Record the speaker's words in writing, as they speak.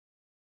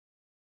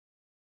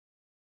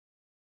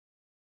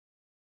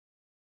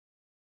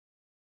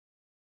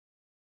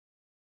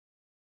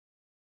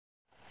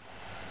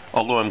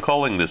Although I'm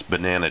calling this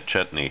banana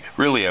chutney,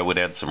 really I would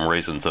add some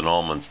raisins and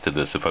almonds to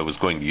this if I was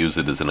going to use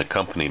it as an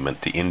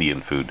accompaniment to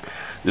Indian food.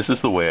 This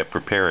is the way I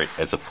prepare it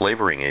as a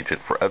flavoring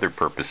agent for other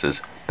purposes,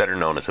 better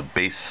known as a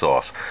base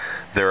sauce.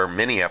 There are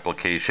many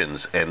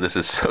applications, and this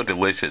is so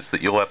delicious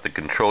that you'll have to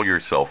control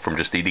yourself from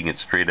just eating it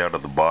straight out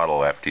of the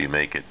bottle after you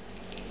make it.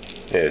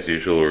 As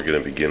usual, we're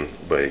going to begin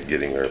by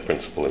getting our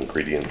principal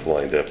ingredients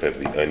lined up. I have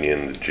the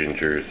onion, the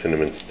ginger,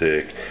 cinnamon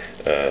stick,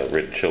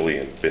 red chili,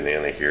 and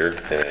banana here.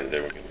 And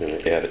then we're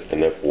going to add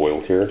enough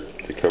oil here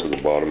to cover the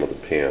bottom of the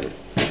pan.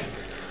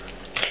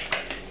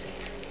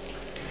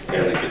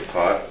 As it gets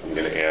hot, I'm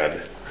going to add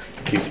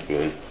a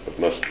teaspoon of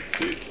mustard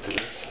seeds to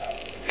this.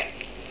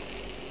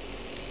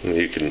 And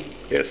you can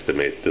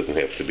estimate, it doesn't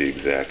have to be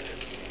exact.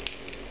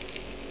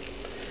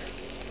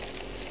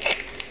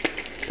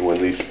 And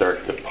when these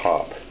start to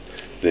pop,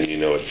 then you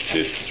know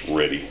it's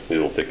ready.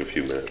 It'll take a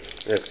few minutes.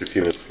 After a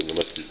few minutes, when the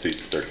mustard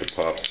seeds start to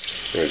pop,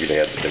 then we're going to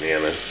add the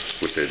banana,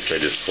 which I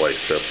just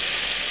sliced up.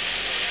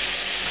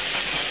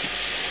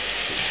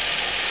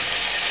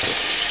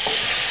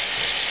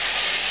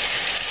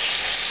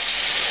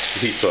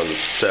 The heat's on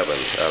 7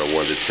 out of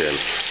 1 to 10.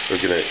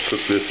 We're going to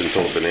cook this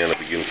until the banana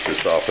begins to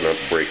soften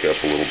up, break up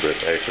a little bit.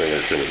 Actually,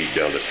 I'm going to heat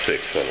down to 6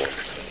 on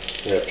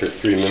it. After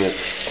 3 minutes,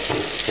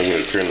 I'm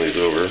going to turn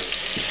these over.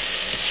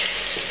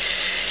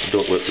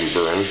 Don't let them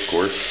burn, of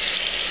course.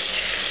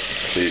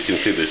 So you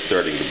can see they're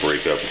starting to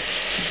break up.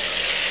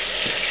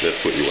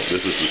 That's what you want.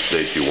 This is the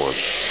state you want.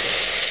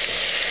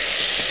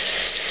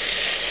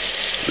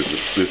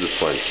 This is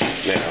fine.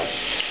 Now,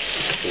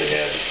 I'm going to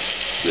add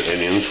the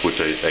onions,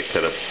 which I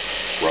cut up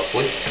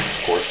roughly,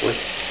 coarsely.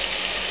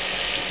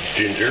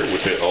 Ginger,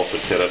 which I also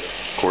cut up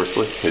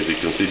coarsely. As you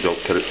can see, don't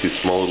cut it too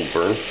small, it'll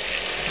burn.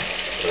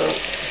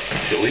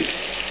 Chili.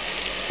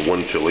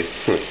 1 chili.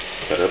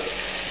 Cut up.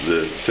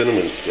 The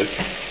cinnamon stick.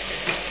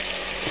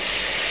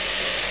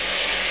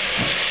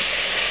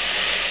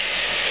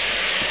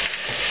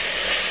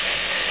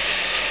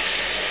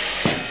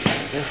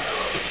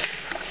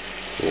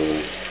 And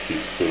a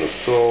teaspoon of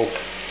salt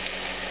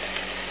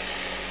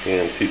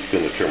and a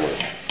teaspoon of turmeric.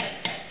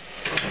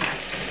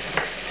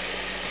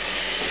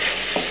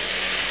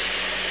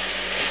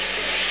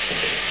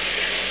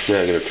 Now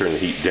I'm going to turn the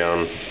heat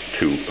down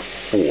to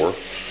 4.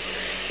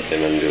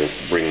 And I'm going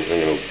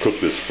to cook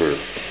this for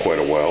quite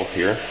a while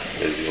here,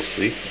 as you'll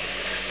see,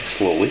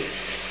 slowly.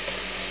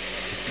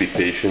 Be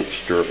patient,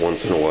 stir it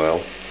once in a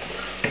while,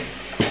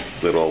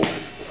 let all the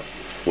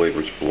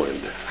flavors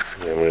blend.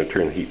 And I'm going to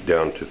turn the heat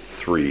down to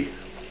 3.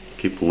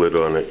 Keep the lid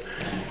on it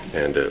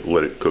and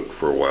let it cook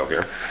for a while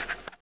here.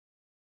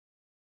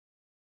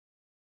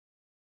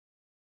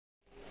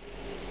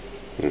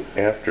 And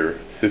after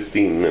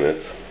 15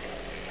 minutes,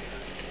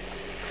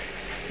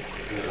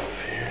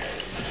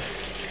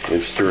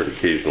 we stir it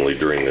occasionally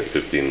during that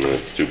 15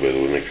 minutes too, by the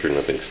way, make sure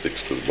nothing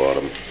sticks to the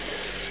bottom.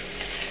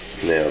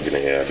 Now I'm going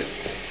to add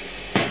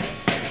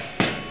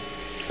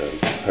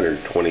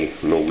 120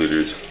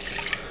 milliliters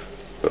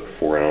of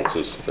 4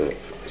 ounces of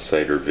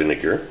cider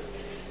vinegar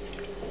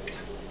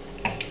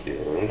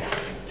and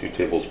 2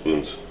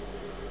 tablespoons,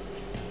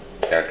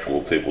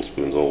 actual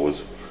tablespoons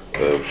always,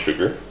 of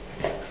sugar.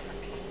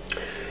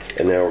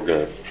 And now we're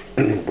going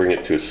to bring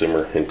it to a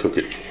simmer and cook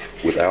it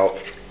without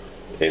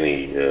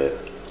any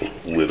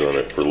lid on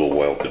it for a little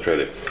while to try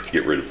to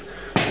get rid of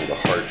the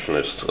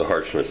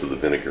harshness of the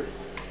vinegar.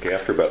 Okay,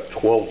 after about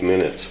 12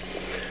 minutes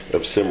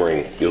of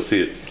simmering, you'll see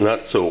it's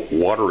not so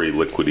watery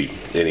liquidy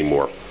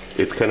anymore.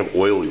 It's kind of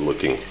oily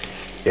looking,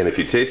 and if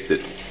you taste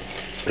it,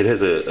 it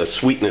has a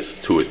sweetness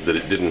to it that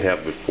it didn't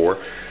have before,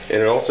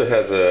 and it also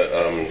has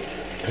a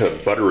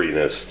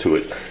butteriness to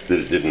it that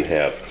it didn't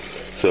have.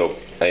 So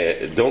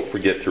don't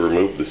forget to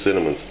remove the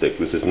cinnamon stick.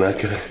 This is not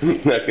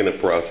gonna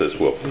process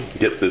well.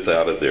 Get this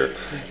out of there,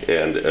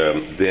 and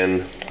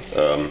then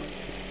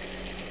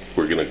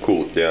we're gonna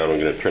cool it down. I'm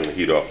gonna turn the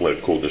heat off, let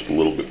it cool just a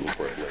little bit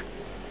before I blend.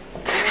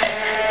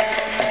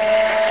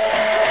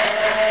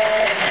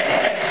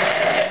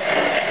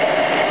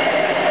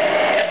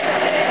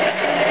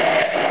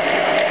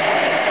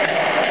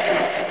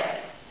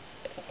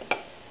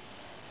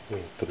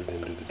 Put it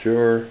into the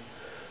jar.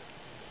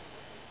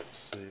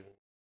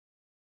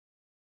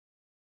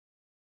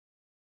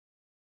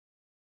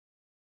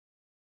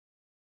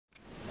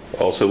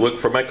 Also look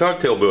for my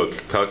cocktail book,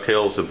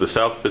 Cocktails of the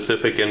South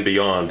Pacific and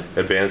Beyond,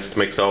 Advanced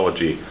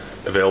Mixology,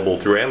 available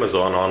through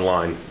Amazon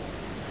online.